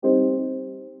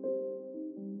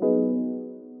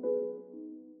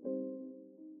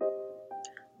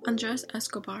Andres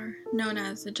Escobar, known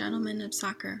as the Gentleman of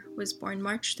Soccer, was born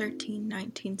March 13,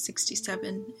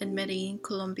 1967, in Medellin,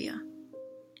 Colombia.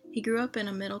 He grew up in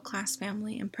a middle-class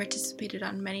family and participated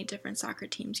on many different soccer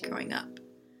teams growing up.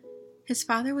 His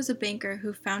father was a banker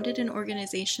who founded an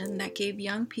organization that gave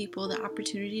young people the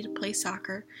opportunity to play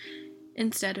soccer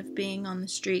instead of being on the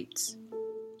streets.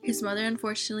 His mother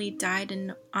unfortunately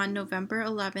died on November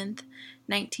 11,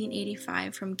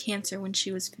 1985, from cancer when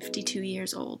she was 52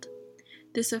 years old.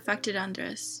 This affected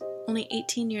Andres, only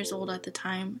 18 years old at the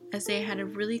time, as they had a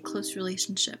really close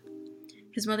relationship.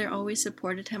 His mother always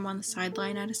supported him on the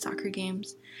sideline at his soccer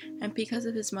games, and because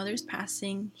of his mother's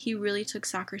passing, he really took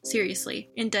soccer seriously,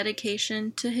 in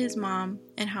dedication to his mom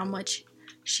and how much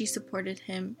she supported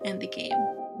him and the game.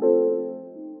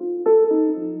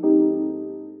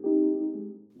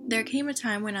 There came a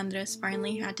time when Andres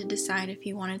finally had to decide if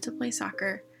he wanted to play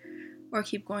soccer or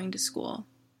keep going to school.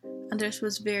 Andres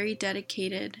was very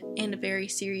dedicated and a very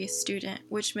serious student,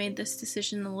 which made this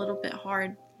decision a little bit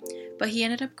hard, but he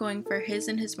ended up going for his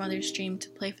and his mother's dream to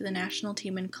play for the national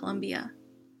team in Colombia.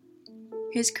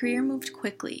 His career moved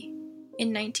quickly.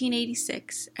 In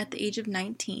 1986, at the age of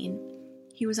 19,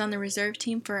 he was on the reserve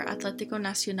team for Atlético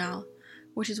Nacional,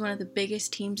 which is one of the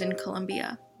biggest teams in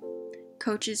Colombia.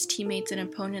 Coaches, teammates, and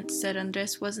opponents said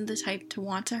Andres wasn't the type to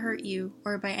want to hurt you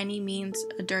or by any means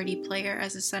a dirty player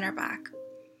as a center back.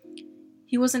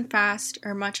 He wasn't fast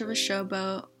or much of a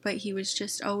showboat, but he was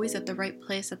just always at the right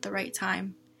place at the right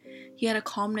time. He had a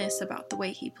calmness about the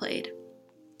way he played.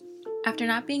 After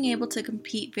not being able to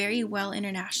compete very well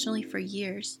internationally for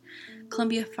years,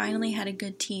 Colombia finally had a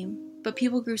good team, but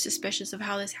people grew suspicious of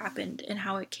how this happened and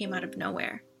how it came out of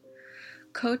nowhere.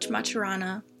 Coach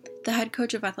Maturana, the head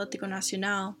coach of Atlético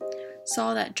Nacional,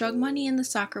 saw that drug money in the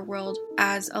soccer world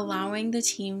as allowing the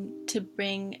team to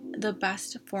bring the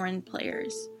best foreign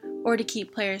players, or to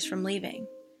keep players from leaving,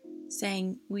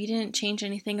 saying, "We didn't change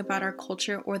anything about our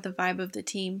culture or the vibe of the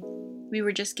team. We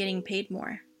were just getting paid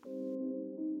more."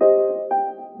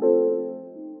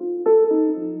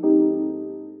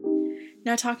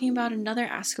 Now talking about another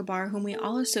Escobar whom we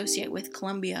all associate with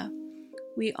Colombia,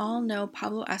 we all know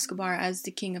Pablo Escobar as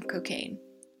the king of cocaine.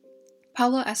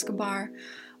 Pablo Escobar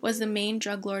was the main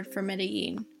drug lord for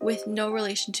Medellin, with no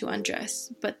relation to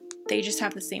Andres, but they just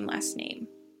have the same last name.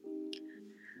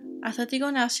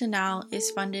 Atlético Nacional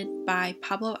is funded by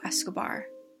Pablo Escobar.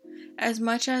 As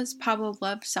much as Pablo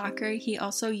loved soccer, he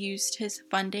also used his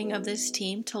funding of this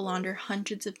team to launder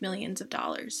hundreds of millions of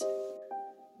dollars.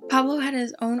 Pablo had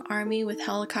his own army with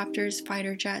helicopters,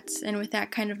 fighter jets, and with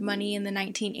that kind of money in the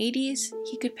 1980s,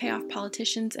 he could pay off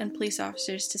politicians and police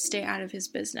officers to stay out of his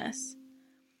business.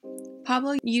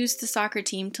 Pablo used the soccer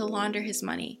team to launder his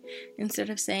money. Instead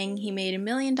of saying he made $1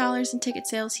 million in ticket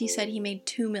sales, he said he made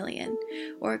 $2 million,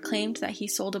 or claimed that he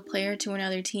sold a player to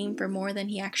another team for more than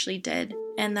he actually did,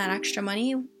 and that extra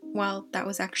money, well, that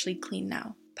was actually clean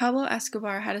now. Pablo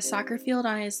Escobar had a soccer field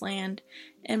on his land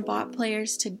and bought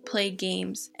players to play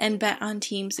games and bet on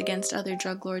teams against other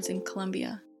drug lords in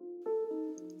Colombia.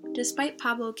 Despite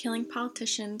Pablo killing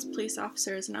politicians, police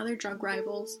officers, and other drug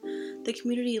rivals, the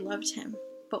community loved him.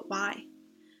 But why?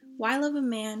 Why love a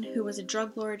man who was a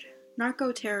drug lord,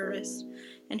 narco-terrorist,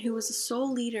 and who was the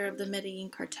sole leader of the Medellin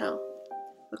cartel?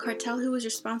 A cartel who was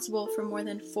responsible for more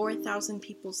than 4,000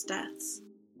 people's deaths.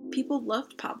 People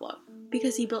loved Pablo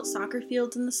because he built soccer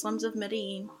fields in the slums of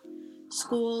Medellin,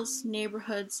 schools,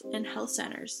 neighborhoods, and health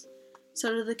centers.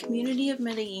 So to the community of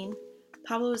Medellin,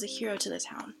 Pablo was a hero to the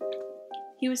town.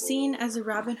 He was seen as the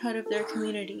Robin Hood of their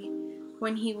community.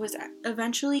 When he was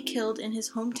eventually killed in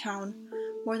his hometown,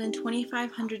 more than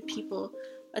 2,500 people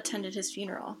attended his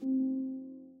funeral.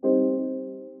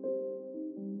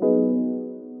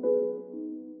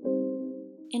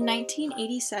 In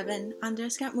 1987,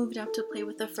 Andres got moved up to play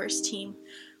with the first team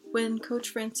when Coach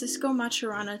Francisco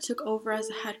Maturana took over as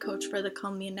a head coach for the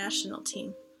Colombian national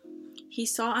team. He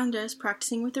saw Andres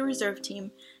practicing with the reserve team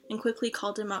and quickly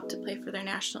called him up to play for their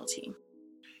national team.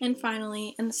 And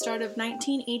finally, in the start of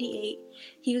 1988,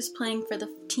 he was playing for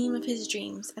the team of his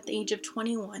dreams at the age of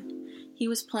 21. He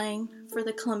was playing for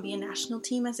the Colombian national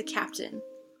team as a captain.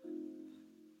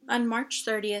 On March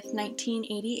 30th,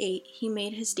 1988, he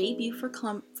made his debut for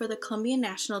the Colombian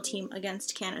national team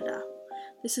against Canada.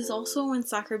 This is also when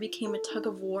soccer became a tug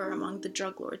of war among the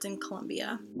drug lords in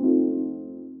Colombia.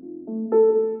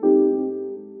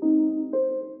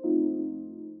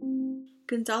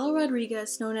 Gonzalo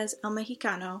Rodriguez, known as El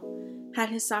Mexicano, had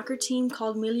his soccer team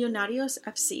called Millonarios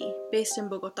FC, based in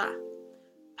Bogotá.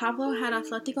 Pablo had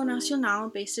Atlético Nacional,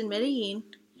 based in Medellin,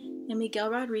 and Miguel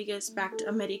Rodriguez backed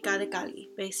América de Cali,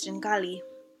 based in Cali.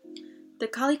 The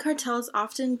Cali cartels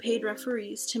often paid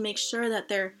referees to make sure that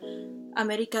their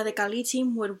América de Cali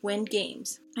team would win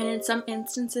games, and in some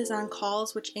instances on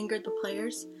calls which angered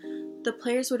the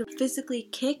players would physically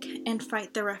kick and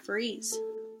fight the referees.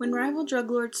 When rival drug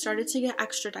lords started to get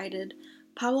extradited,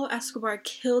 Pablo Escobar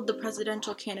killed the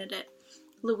presidential candidate,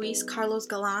 Luis Carlos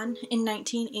Galan, in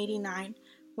 1989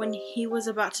 when he was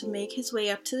about to make his way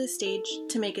up to the stage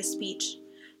to make a speech.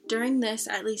 During this,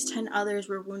 at least 10 others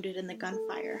were wounded in the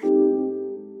gunfire.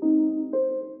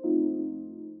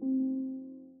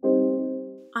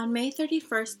 On May 31,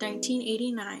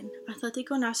 1989,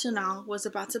 Atlético Nacional was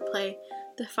about to play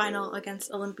the final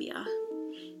against Olimpia.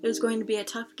 It was going to be a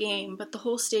tough game, but the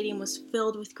whole stadium was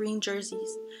filled with green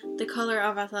jerseys, the color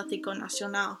of Atlético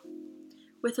Nacional.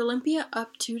 With Olimpia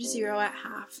up 2-0 at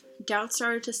half, doubt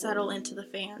started to settle into the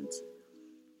fans.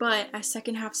 But as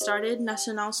second half started,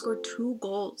 Nacional scored 2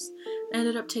 goals and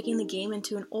ended up taking the game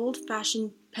into an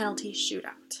old-fashioned penalty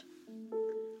shootout.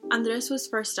 Andres was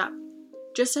first up.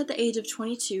 Just at the age of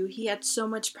 22, he had so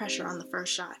much pressure on the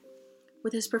first shot.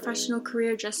 With his professional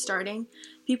career just starting,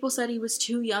 people said he was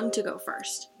too young to go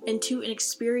first, and too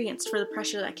inexperienced for the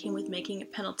pressure that came with making a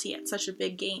penalty at such a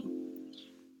big game.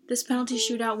 This penalty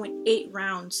shootout went 8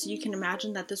 rounds, so you can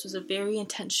imagine that this was a very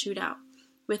intense shootout,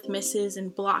 with misses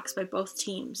and blocks by both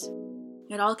teams.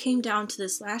 It all came down to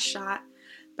this last shot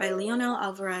by Leonel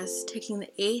Alvarez taking the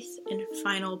 8th and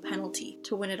final penalty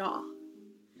to win it all.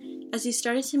 As he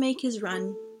started to make his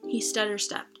run, he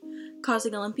stutter-stepped,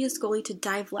 causing Olimpia's goalie to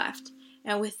dive left,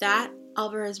 and with that,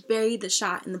 Alvarez buried the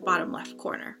shot in the bottom left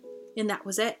corner. And that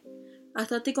was it.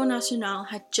 Atlético Nacional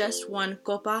had just won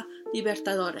Copa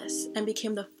Libertadores and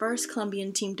became the first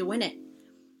Colombian team to win it.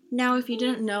 Now, if you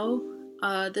didn't know,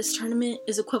 this tournament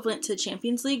is equivalent to the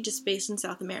Champions League, just based in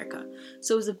South America,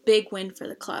 so it was a big win for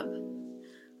the club.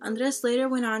 Andres later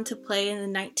went on to play in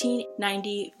the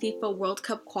 1990 FIFA World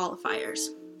Cup qualifiers.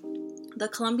 The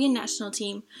Colombian national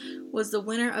team was the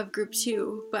winner of Group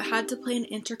 2, but had to play an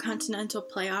intercontinental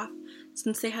playoff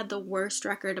since they had the worst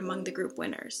record among the group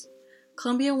winners.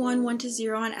 Colombia won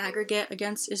 1-0 on aggregate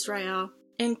against Israel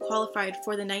and qualified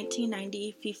for the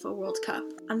 1990 FIFA World Cup.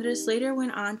 Andres later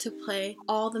went on to play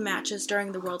all the matches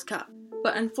during the World Cup,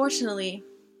 but unfortunately,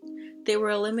 they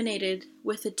were eliminated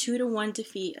with a 2-1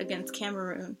 defeat against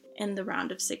Cameroon in the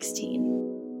round of 16.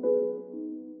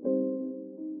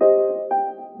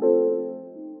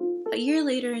 A year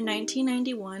later, in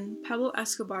 1991, Pablo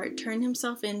Escobar turned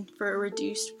himself in for a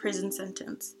reduced prison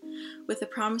sentence, with a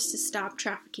promise to stop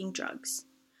trafficking drugs.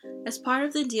 As part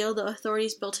of the deal, the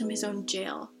authorities built him his own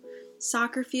jail,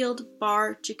 soccer field,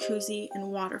 bar, jacuzzi,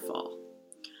 and waterfall.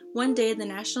 One day, the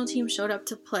national team showed up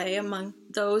to play. Among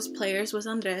those players was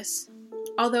Andres.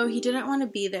 Although he didn't want to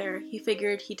be there, he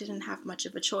figured he didn't have much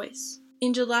of a choice.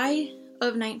 In July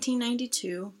of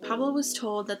 1992, Pablo was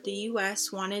told that the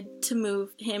U.S. wanted to move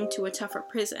him to a tougher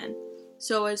prison.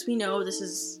 So as we know, this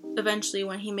is eventually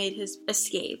when he made his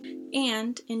escape.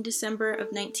 And in December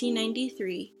of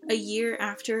 1993, a year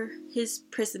after his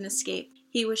prison escape,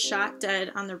 he was shot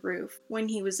dead on the roof when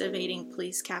he was evading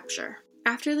police capture.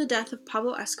 After the death of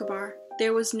Pablo Escobar,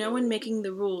 there was no one making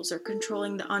the rules or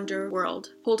controlling the underworld,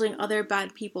 holding other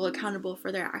bad people accountable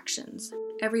for their actions.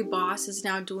 Every boss is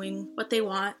now doing what they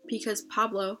want because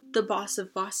Pablo, the boss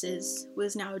of bosses,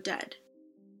 was now dead.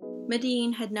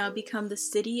 Medellin had now become the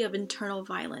city of internal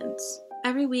violence.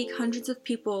 Every week, hundreds of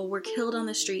people were killed on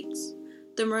the streets.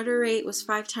 The murder rate was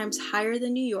 5 times higher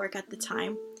than New York at the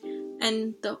time,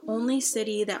 and the only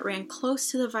city that ran close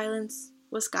to the violence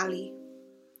was Cali.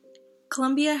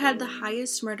 Colombia had the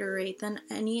highest murder rate than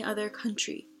any other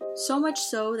country, so much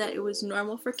so that it was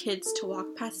normal for kids to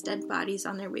walk past dead bodies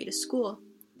on their way to school.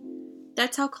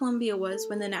 That's how Colombia was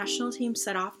when the national team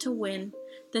set off to win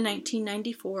the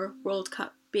 1994 World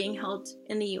Cup, being held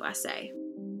in the USA.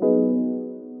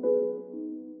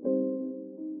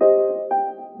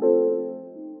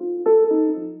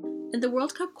 In the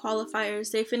World Cup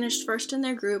qualifiers, they finished first in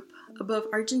their group, above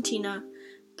Argentina,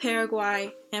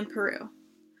 Paraguay, and Peru.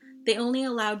 They only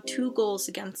allowed 2 goals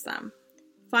against them,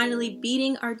 finally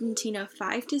beating Argentina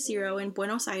 5-0 in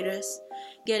Buenos Aires,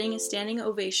 getting a standing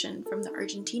ovation from the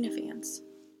Argentina fans.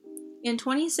 In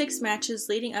 26 matches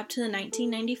leading up to the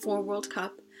 1994 World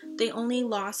Cup, they only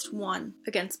lost 1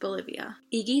 against Bolivia.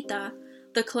 Higuita,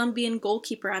 the Colombian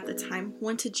goalkeeper at the time,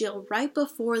 went to jail right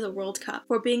before the World Cup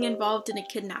for being involved in a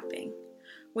kidnapping,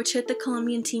 which hit the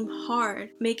Colombian team hard,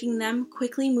 making them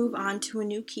quickly move on to a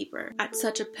new keeper at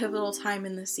such a pivotal time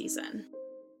in the season.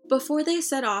 Before they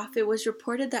set off, it was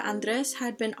reported that Andres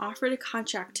had been offered a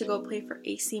contract to go play for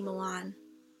AC Milan.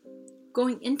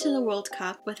 Going into the World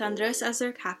Cup, with Andres as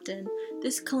their captain,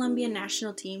 This Colombian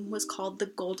national team was called the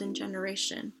Golden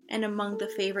Generation and among the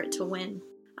favorite to win.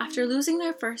 After losing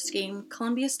their first game,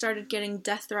 Colombia started getting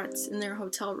death threats in their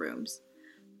hotel rooms.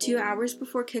 2 hours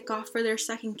before kickoff for their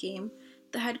second game,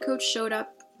 the head coach showed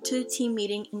up to the team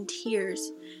meeting in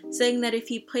tears, saying that if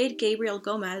he played Gabriel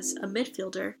Gomez, a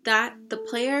midfielder, that the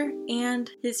player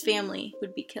and his family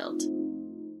would be killed.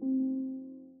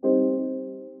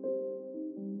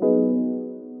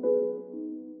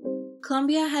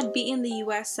 Colombia had beaten the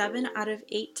US 7 out of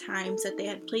 8 times that they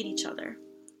had played each other.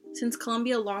 Since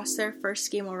Colombia lost their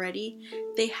first game already,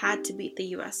 they had to beat the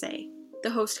USA, the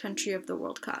host country of the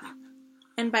World Cup.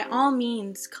 And by all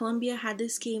means, Colombia had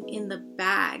this game in the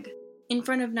bag. In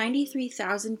front of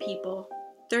 93,000 people,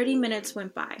 30 minutes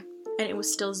went by, and it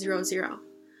was still 0-0.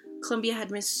 Colombia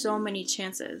had missed so many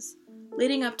chances.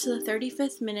 Leading up to the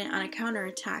 35th minute on a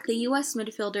counterattack, the US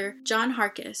midfielder John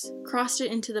Harkis crossed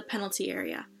it into the penalty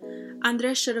area.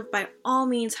 Andres should have by all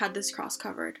means had this cross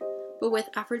covered, but with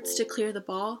efforts to clear the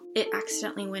ball, it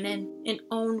accidentally went in, an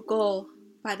own goal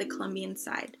by the Colombian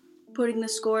side, putting the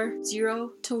score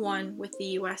 0-1 with the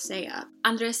USA up.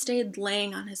 Andres stayed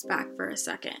laying on his back for a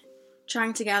second,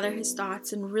 trying to gather his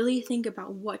thoughts and really think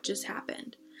about what just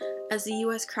happened, as the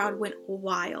US crowd went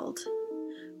wild.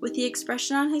 With the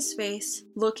expression on his face,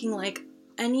 looking like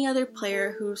any other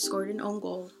player who scored an own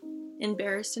goal,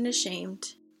 embarrassed and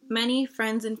ashamed, many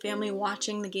friends and family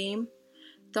watching the game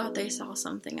thought they saw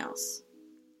something else.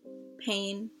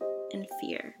 Pain and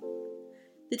fear.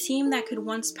 The team that could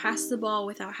once pass the ball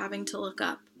without having to look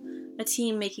up, a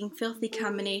team making filthy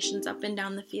combinations up and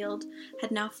down the field,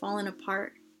 had now fallen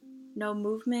apart. No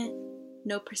movement,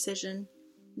 no precision,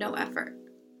 no effort.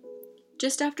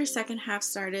 Just after second half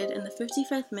started, in the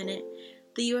 55th minute,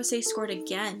 the USA scored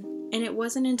again, and it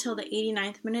wasn't until the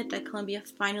 89th minute that Colombia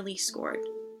finally scored.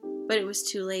 But it was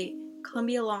too late.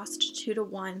 Colombia lost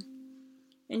 2-1.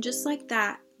 And just like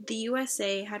that, the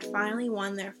USA had finally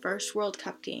won their first World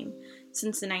Cup game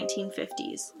since the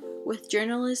 1950s, with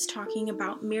journalists talking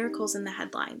about miracles in the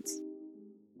headlines.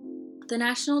 The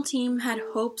national team had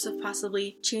hopes of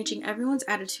possibly changing everyone's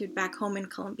attitude back home in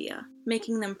Colombia,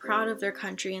 making them proud of their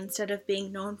country instead of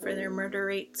being known for their murder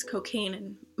rates, cocaine,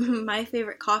 and my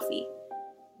favorite, coffee.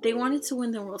 They wanted to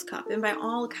win the World Cup, and by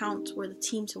all accounts were the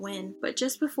team to win. But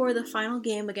just before the final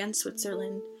game against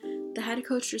Switzerland, the head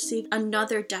coach received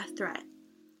another death threat,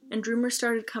 and rumors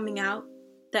started coming out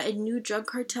that a new drug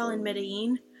cartel in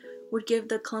Medellin would give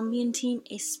the Colombian team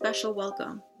a special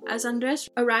welcome. As Andres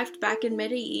arrived back in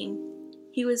Medellin,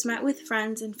 he was met with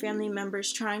friends and family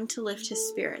members trying to lift his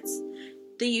spirits.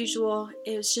 The usual,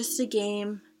 it was just a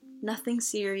game, nothing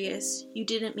serious, you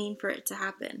didn't mean for it to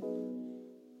happen.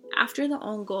 After the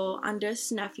own goal,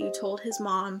 Andres' nephew told his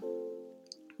mom,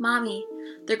 "Mommy,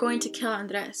 they're going to kill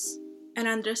Andres." And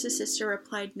Andres' sister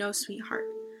replied, "No, sweetheart.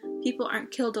 People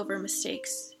aren't killed over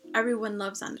mistakes. Everyone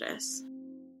loves Andres."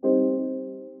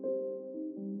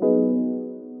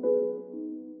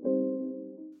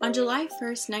 On July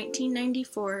 1st,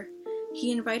 1994,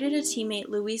 he invited a teammate,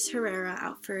 Luis Herrera,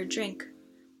 out for a drink.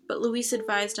 But Luis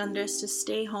advised Andres to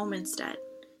stay home instead,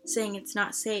 saying it's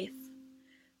not safe.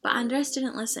 But Andres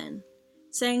didn't listen,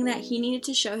 saying that he needed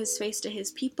to show his face to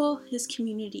his people, his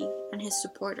community, and his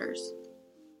supporters.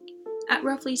 At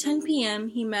roughly 10 p.m.,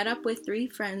 he met up with 3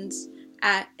 friends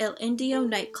at El Indio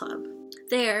nightclub.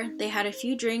 There, they had a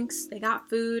few drinks, they got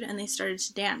food, and they started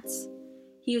to dance.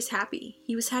 He was happy.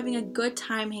 He was having a good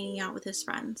time hanging out with his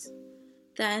friends.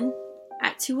 Then,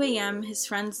 at 2 a.m., his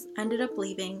friends ended up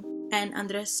leaving, and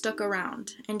Andres stuck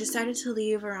around and decided to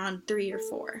leave around 3 or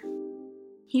 4.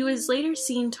 He was later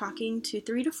seen talking to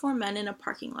 3 to 4 men in a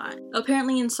parking lot,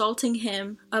 apparently insulting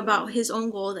him about his own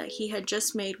goal that he had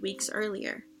just made weeks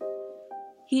earlier.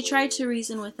 He tried to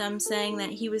reason with them, saying that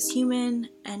he was human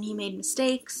and he made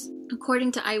mistakes.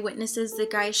 According to eyewitnesses, the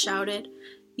guy shouted,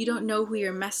 "You don't know who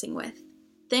you're messing with.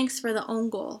 Thanks for the own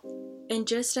goal." And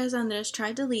just as Andres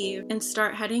tried to leave and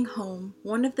start heading home,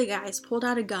 one of the guys pulled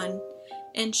out a gun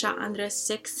and shot Andres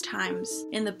 6 times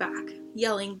in the back,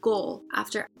 yelling "goal"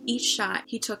 after each shot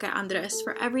he took at Andres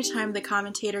for every time the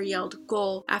commentator yelled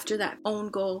 "goal" after that own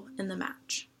goal in the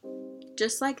match.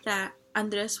 Just like that,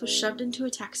 Andres was shoved into a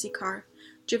taxi car,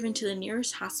 driven to the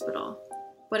nearest hospital,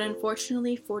 but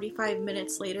unfortunately 45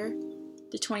 minutes later,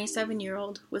 the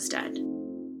 27-year-old was dead.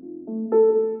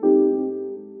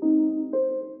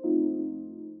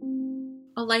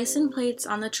 A license plate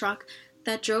on the truck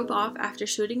that drove off after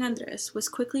shooting Andres was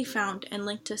quickly found and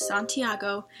linked to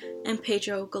Santiago and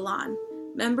Pedro Galan,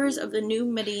 members of the new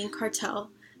Medellin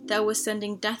cartel that was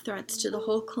sending death threats to the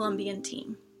whole Colombian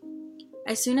team.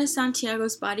 As soon as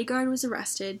Santiago's bodyguard was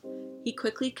arrested, he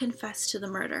quickly confessed to the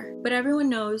murder. But everyone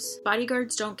knows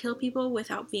bodyguards don't kill people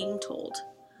without being told.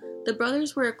 The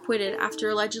brothers were acquitted after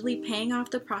allegedly paying off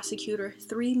the prosecutor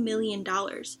 $3 million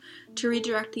to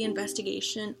redirect the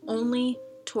investigation only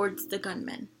towards the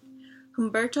gunman.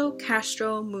 Humberto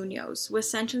Castro Munoz was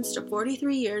sentenced to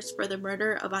 43 years for the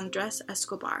murder of Andres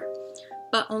Escobar,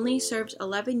 but only served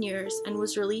 11 years and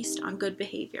was released on good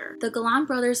behavior. The Galan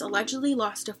brothers allegedly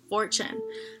lost a fortune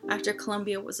after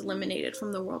Colombia was eliminated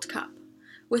from the World Cup.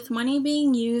 With money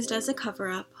being used as a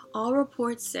cover-up, all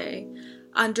reports say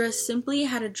Andres simply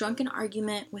had a drunken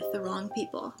argument with the wrong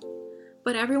people.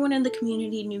 But everyone in the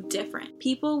community knew different.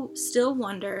 People still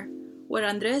wonder, would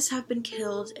Andres have been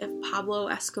killed if Pablo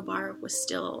Escobar was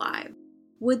still alive?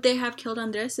 Would they have killed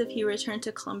Andres if he returned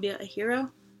to Colombia a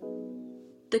hero?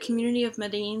 The community of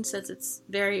Medellin says it's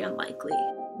very unlikely.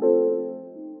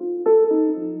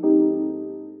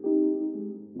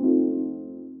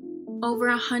 Over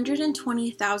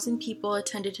 120,000 people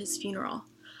attended his funeral,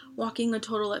 walking a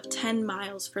total of 10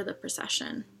 miles for the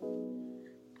procession.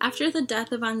 After the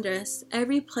death of Andres,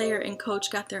 every player and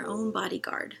coach got their own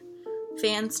bodyguard.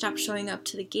 Fans stopped showing up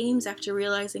to the games after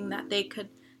realizing that they could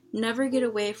never get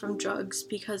away from drugs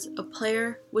because a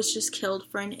player was just killed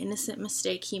for an innocent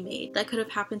mistake he made that could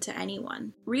have happened to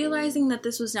anyone. Realizing that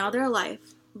this was now their life,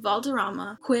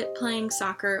 Valderrama quit playing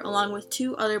soccer along with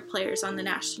 2 other players on the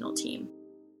national team.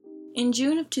 In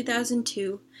June of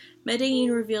 2002,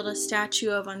 Medellin revealed a statue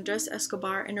of Andres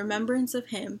Escobar in remembrance of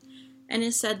him, and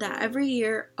it said that every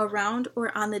year, around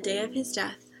or on the day of his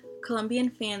death, Colombian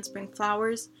fans bring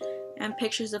flowers and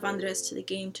pictures of Andres to the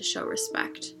game to show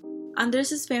respect.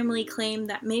 Andres' family claimed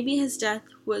that maybe his death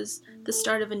was the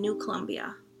start of a new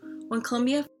Colombia. When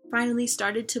Colombia finally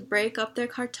started to break up their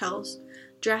cartels,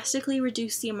 drastically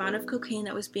reduce the amount of cocaine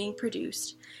that was being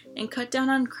produced, and cut down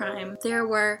on crime, there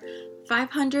were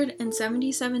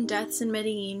 577 deaths in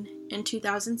Medellin in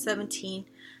 2017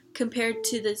 compared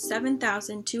to the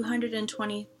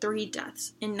 7,223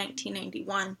 deaths in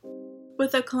 1991.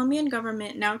 With the Colombian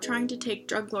government now trying to take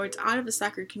drug lords out of the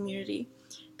soccer community,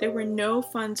 there were no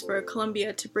funds for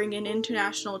Colombia to bring in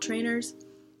international trainers,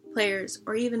 players,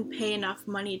 or even pay enough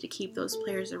money to keep those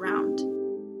players around.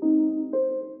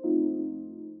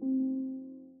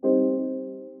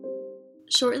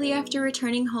 Shortly after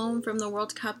returning home from the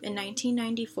World Cup in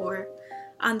 1994,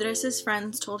 Andres'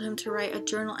 friends told him to write a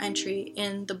journal entry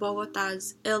in the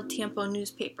Bogotá's El Tiempo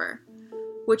newspaper,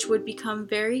 which would become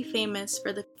very famous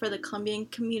for the Colombian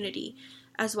community,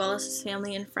 as well as his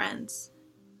family and friends.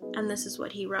 And this is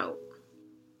what he wrote.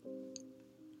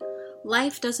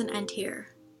 Life doesn't end here.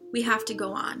 We have to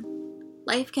go on.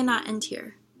 Life cannot end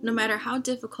here. No matter how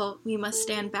difficult, we must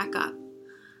stand back up.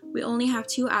 We only have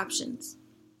 2 options.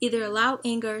 Either allow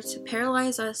anger to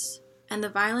paralyze us and the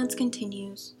violence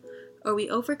continues, or we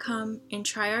overcome and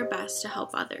try our best to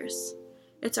help others.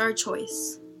 It's our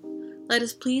choice. Let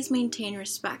us please maintain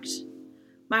respect.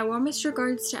 My warmest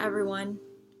regards to everyone.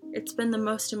 It's been the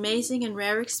most amazing and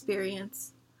rare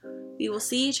experience. We will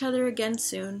see each other again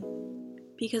soon,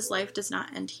 because life does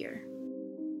not end here.